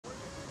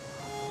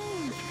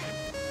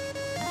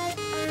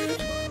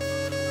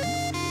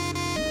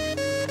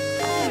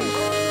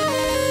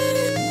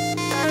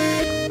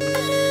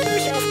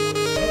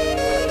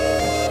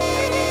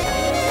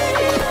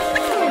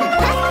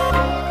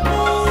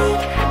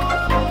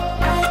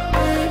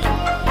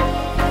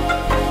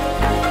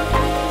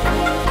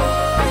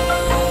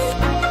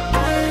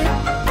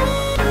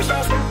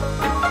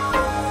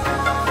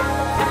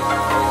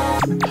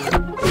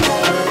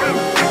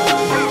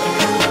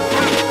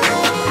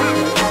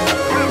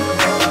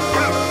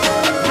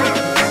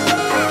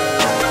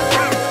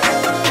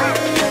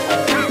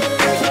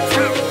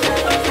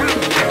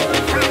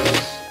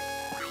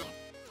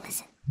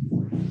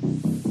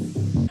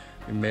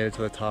it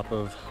to the top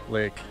of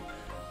Lake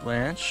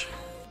Blanche.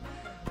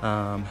 We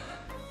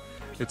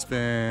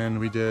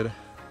did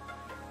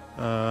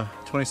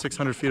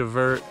 2,600 feet of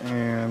vert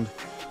and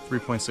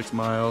 3.6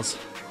 miles.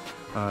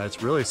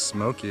 It's really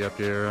smoky up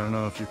here. I don't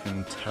know if you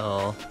can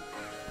tell.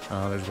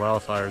 There's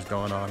wildfires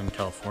going on in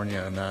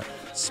California, and that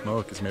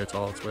smoke has made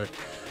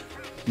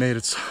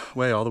its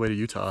way all the way to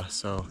Utah,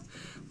 so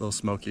a little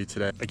smoky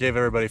today. I gave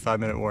everybody a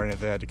 5-minute warning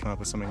that they had to come up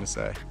with something to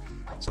say,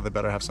 so they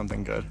better have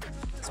something good.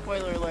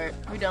 Spoiler alert,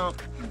 we don't.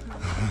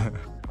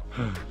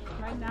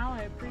 Right now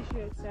I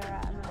appreciate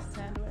Sarah and a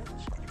sandwich.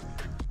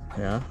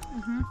 Yeah?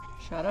 Mm-hmm.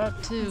 Shout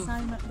out to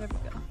There we go.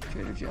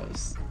 Trader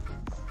Joe's.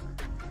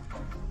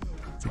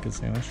 It's a good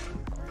sandwich.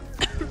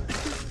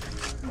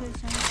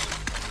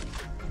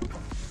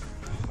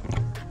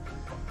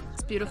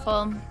 It's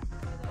beautiful,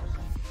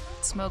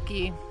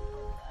 smoky, a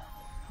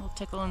little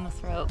tickle in the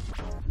throat.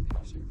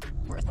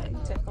 Worth it.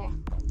 Tickle.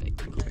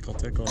 Tickle,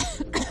 tickle.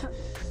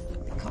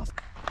 Cough.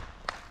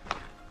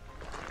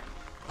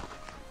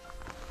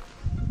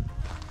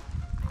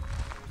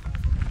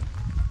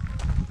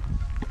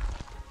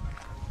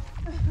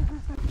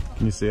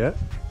 Can you see it?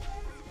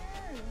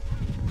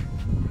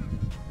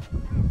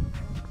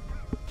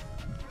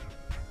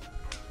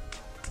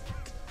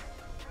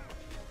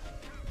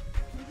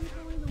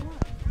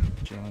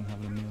 John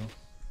having a meal.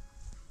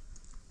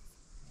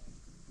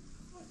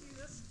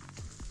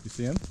 You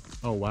see him?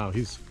 Oh wow,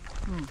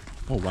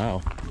 oh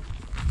wow.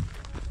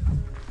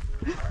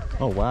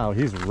 Oh wow,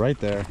 he's right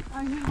there.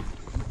 I know.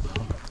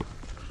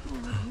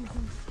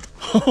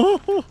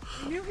 I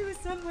knew he was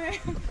somewhere.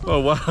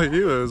 Oh wow, he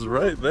was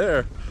right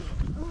there.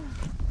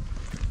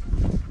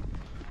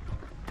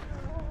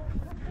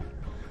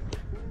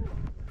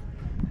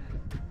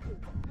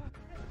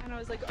 And I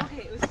was like,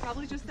 okay, it was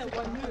probably just that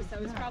one moose. I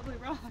was probably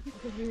wrong.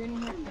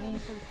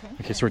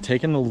 Okay, so we're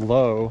taking the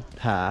low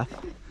path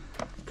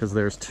because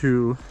there's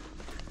 2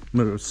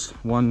 moose,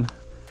 1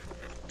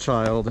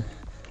 child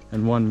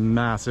and 1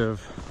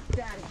 massive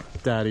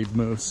daddy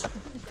moose.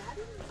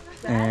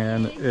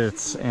 And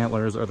its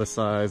antlers are the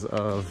size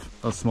of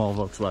a small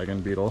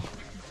Volkswagen Beetle.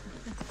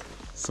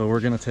 So we're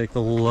gonna take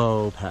the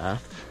low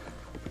path.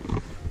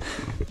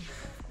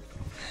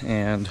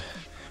 And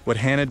what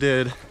Hannah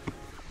did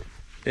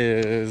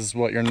is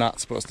what you're not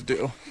supposed to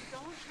do.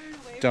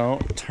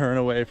 Don't turn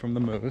away from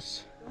the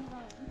moose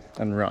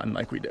and run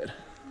like we did.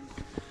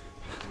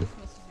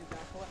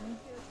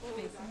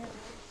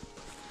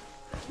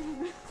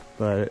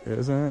 But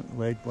isn't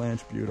Lake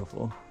Blanche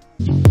beautiful?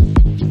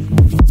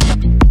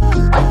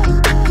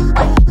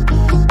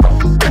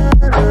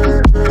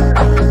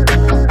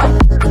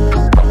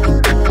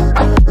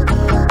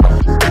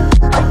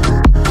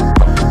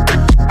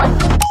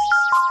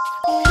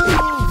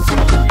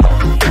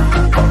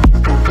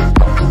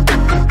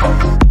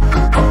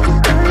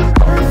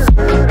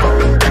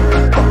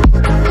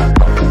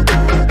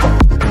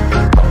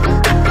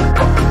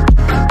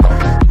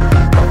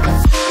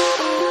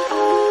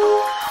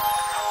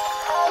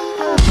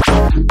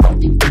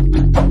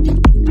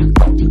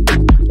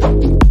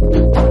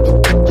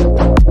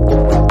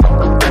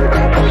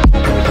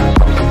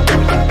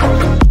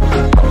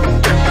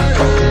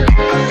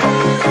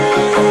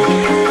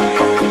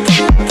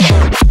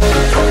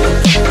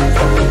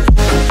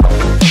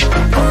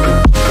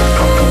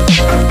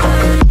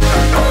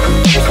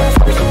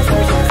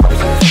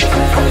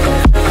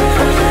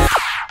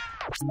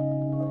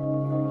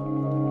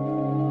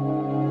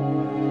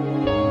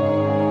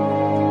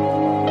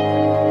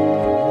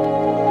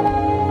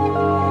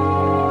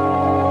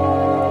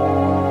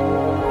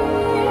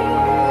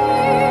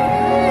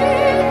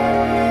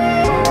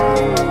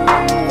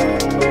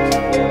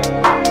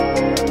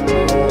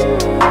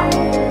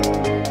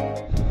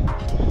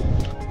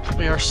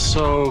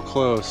 So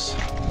close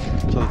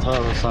to the top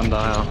of the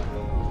Sundial.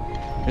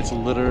 It's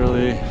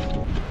literally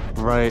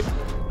right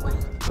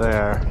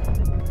there.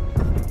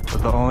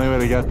 But the only way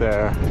to get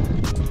there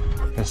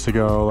is to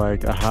go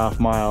like a half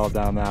mile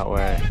down that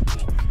way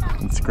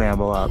and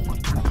scramble up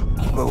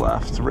the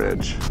left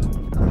ridge.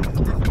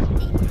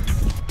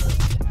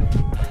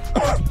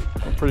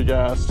 I'm pretty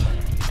gassed.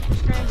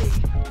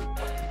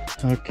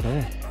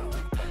 Okay.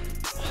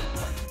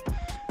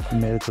 We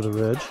made it to the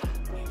ridge.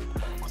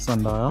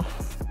 Sundial.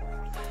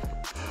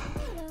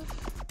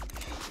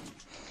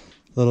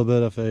 A little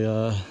bit of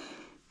a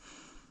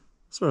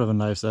sort of a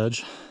knife's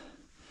edge.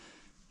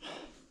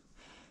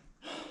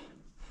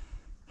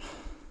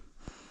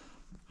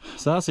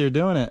 Sassy, you're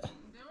doing it. I'm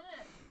doing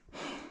it.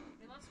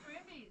 We love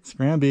scrambies.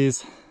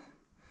 Scrambies.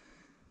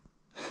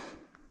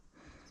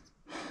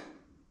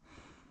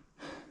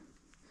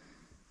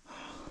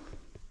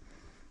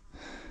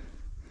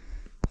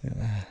 Look at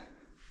that.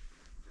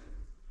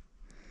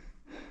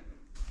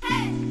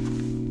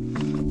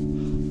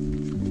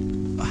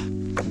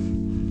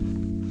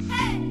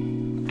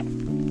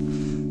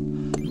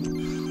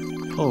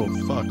 Oh,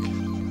 fuck.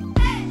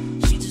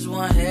 She just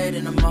want head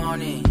in the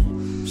morning.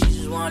 She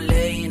just want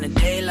lay in the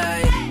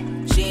daylight.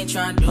 She ain't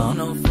trying to do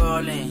no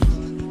falling.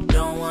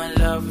 Don't want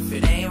love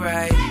if it ain't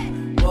right.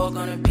 Walk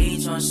on the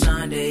beach on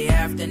Sunday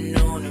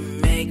afternoon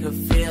and make her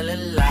feel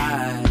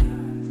alive.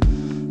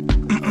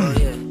 Oh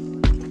yeah,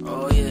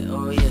 oh yeah,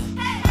 oh yeah.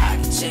 I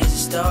can change the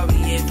story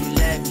if you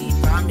let me.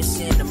 Promise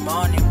in the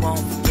morning won't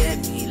forget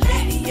me.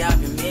 Lately I've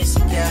been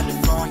missing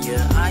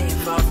California. I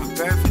ain't far from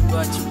perfect,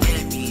 but you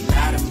get me.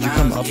 Not a You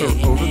come up or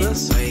over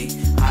this?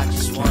 I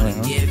just wanna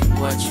give you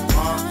what you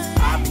want.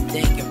 I've been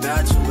thinking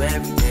about you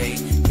every day.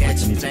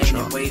 Catch you playing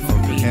away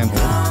from me.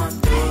 Come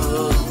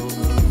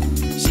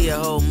through. She a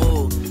whole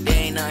mood. There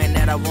ain't nothing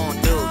that I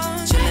won't do.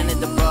 Chillin' at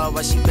the bar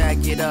while she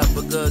back it up.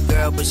 A good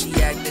girl, but she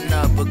acting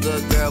up. A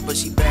good girl, but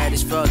she bad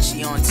as fuck.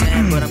 She on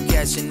 10, but I'm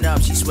catching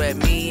up. She sweat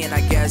me and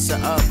I gas her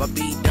up. I'd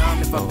be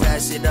dumb if I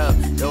pass it up.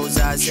 Those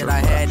eyes said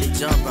I had to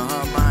jump, and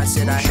her mind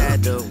said I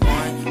had to.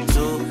 1,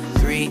 2,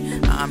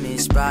 3. I'm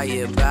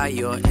inspired by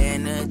your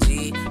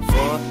energy.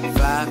 4,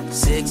 5,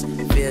 6.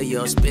 Feel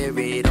your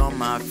spirit on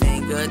my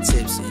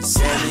fingertips. And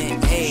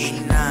 7,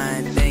 8,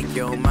 9. Thank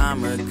your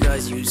mama,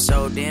 cause you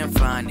so damn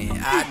fine.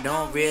 And I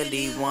don't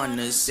really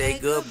wanna say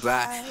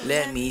goodbye.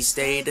 Let me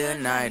stay the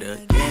night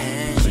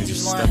again. She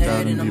just want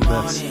head in the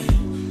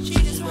morning. She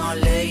just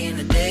want lay in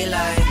the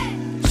daylight.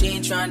 She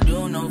ain't tryna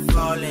do no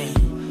falling.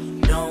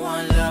 Don't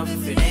want love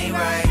if it ain't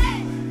right.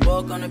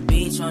 Walk on the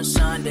beach on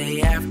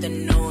Sunday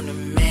afternoon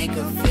and make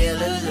her feel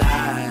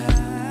alive.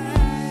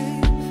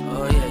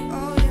 Oh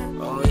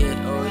yeah, oh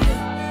yeah, oh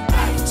yeah. I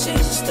can change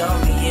the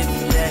story if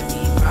you let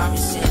me.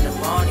 Promise in the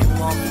morning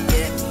won't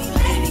forget me.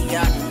 Lately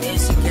I've been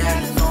missing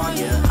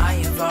California. I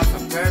ain't far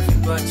from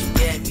perfect, but you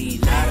get me.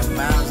 Lot of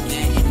miles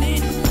getting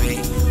in the way.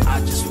 I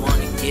just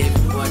wanna give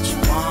you what you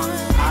want.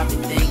 I've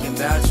been thinking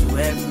about you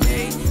every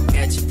day.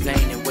 Catch you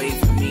playing and wait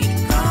for me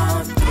to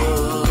come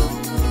through.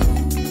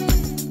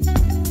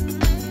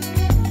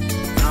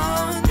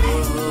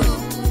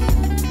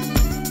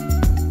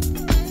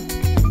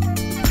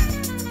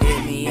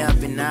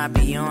 I'll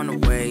be on the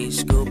way,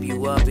 scoop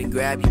you up and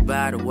grab you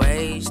by the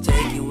waist,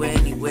 take you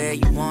anywhere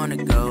you wanna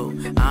go.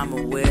 I'm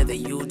aware that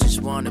you just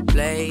wanna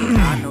play.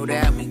 I know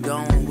that we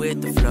going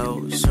with the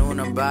flow. Soon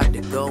I'm about to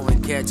go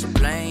and catch a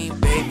plane.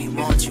 Baby,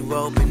 won't you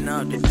open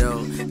up the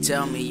door?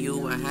 Tell me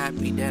you are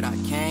happy that I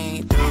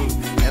came through.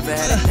 Never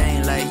had a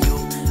thing like you,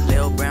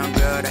 little brown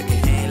girl that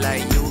can hang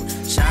like you.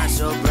 Shine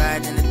so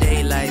bright in the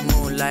daylight,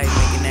 moonlight,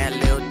 making that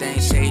little thing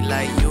shade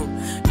like you.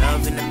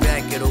 Love in the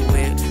back of the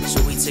whip,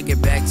 so we took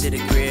it back to the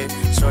crib.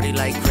 Shorty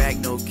like crack,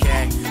 no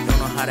cat. Don't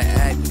know how to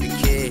act with a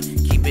kid.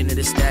 Keeping it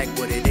a stack,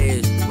 what it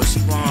is, what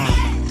she want.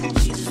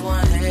 She just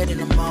want head in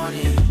the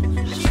morning.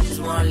 She just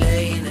want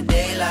lay in the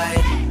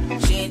daylight.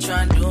 She ain't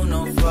tryna do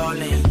no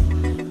falling.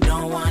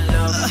 Don't want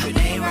love if it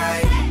ain't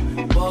right.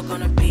 Walk on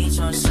the beach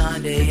on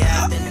Sunday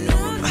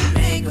afternoon and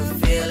make her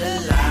feel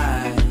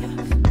alive.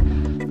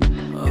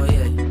 Oh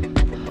yeah,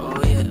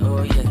 oh yeah,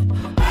 oh yeah.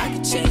 I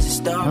can change the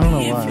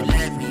story if you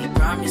let me.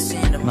 Promise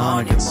in the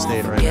morning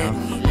won't forget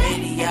me.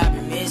 Lately I've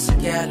been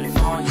missing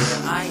California.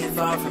 I ain't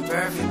far from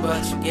perfect,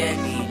 but you get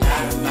me.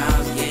 Lot of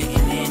miles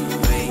getting in the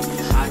way.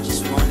 I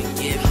just wanna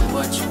give you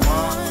what you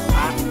want.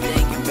 I've been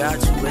thinking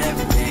about you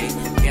every day.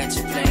 Catch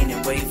you playing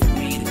and wait for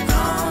me to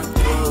come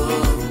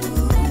through.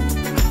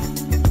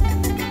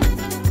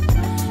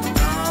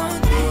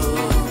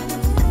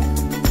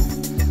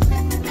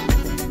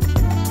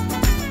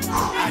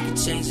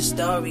 Change the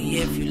story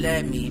if you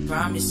let me.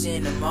 Promise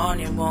in the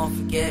morning won't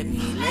forget me.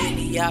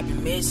 Lately I've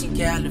been missing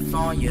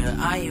California.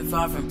 I ain't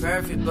far from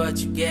perfect, but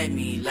you get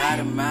me. Lot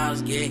of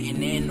miles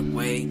getting in the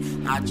way.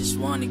 I just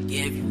wanna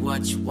give you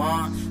what you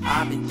want.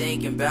 I've been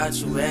thinking about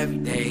you every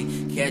day.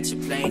 Catch a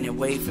plane and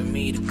wait for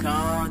me to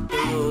come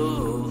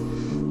through.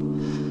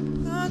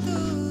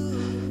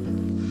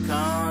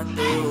 Come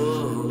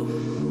through.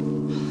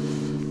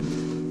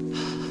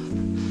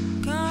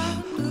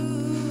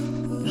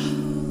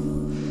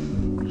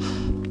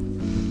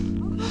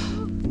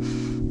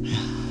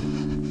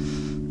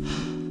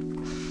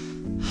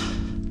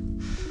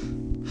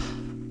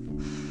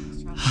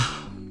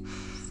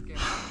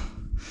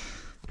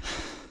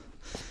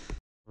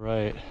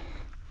 Right,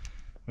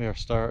 we are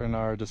starting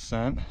our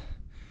descent.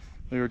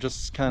 We were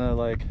just kind of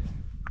like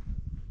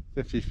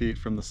 50 feet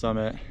from the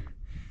summit,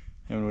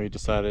 and we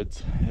decided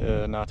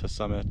not to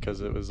summit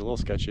because it was a little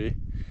sketchy.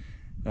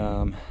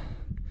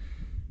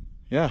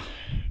 Yeah,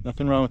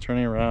 nothing wrong with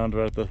turning around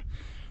right at the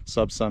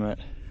sub-summit.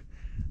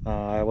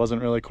 I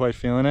wasn't really quite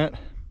feeling it.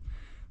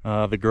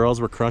 The girls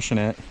were crushing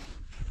it,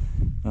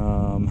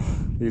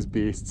 these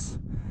beasts.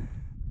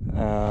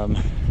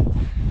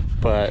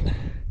 But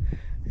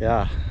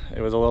yeah,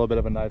 it was a little bit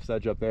of a knife's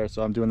edge up there,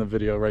 so I'm doing the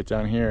video right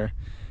down here.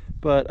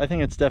 But I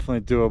think it's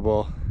definitely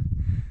doable.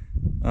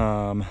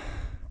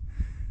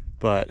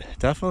 But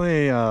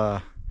definitely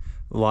a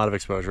lot of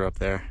exposure up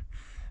there.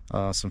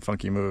 Some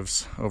funky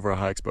moves over a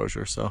high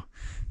exposure. So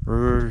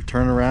we're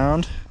turning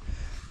around,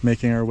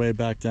 making our way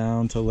back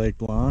down to Lake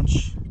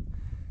Blanche,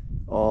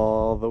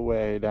 all the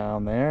way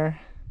down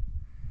there,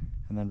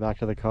 and then back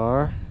to the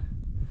car,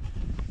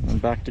 and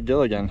back to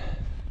Gilligan.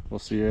 We'll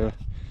see you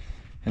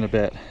in a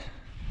bit.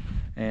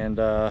 And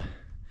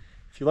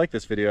if you like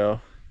this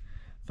video,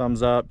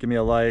 thumbs up, give me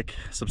a like,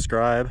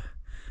 subscribe.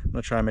 I'm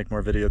gonna try and make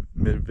more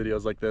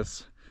videos like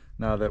this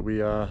now that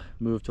we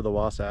moved to the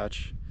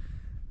Wasatch.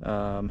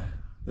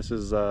 This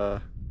is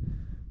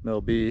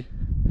Mill B,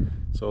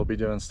 so we'll be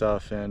doing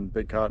stuff in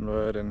Big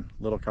Cottonwood and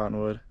Little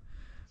Cottonwood.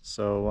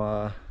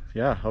 So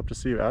yeah, hope to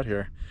see you out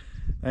here.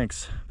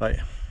 Thanks, bye.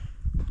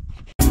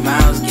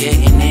 Miles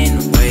getting in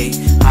the way.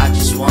 I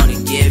just wanna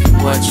give you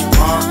what you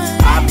want.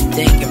 I've been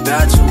thinking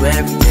about you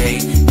every day.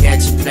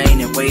 Catch a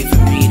plane and wait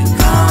for me to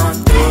come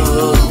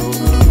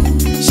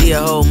through. She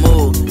a whole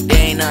move, there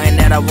ain't nothing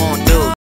that I won't do.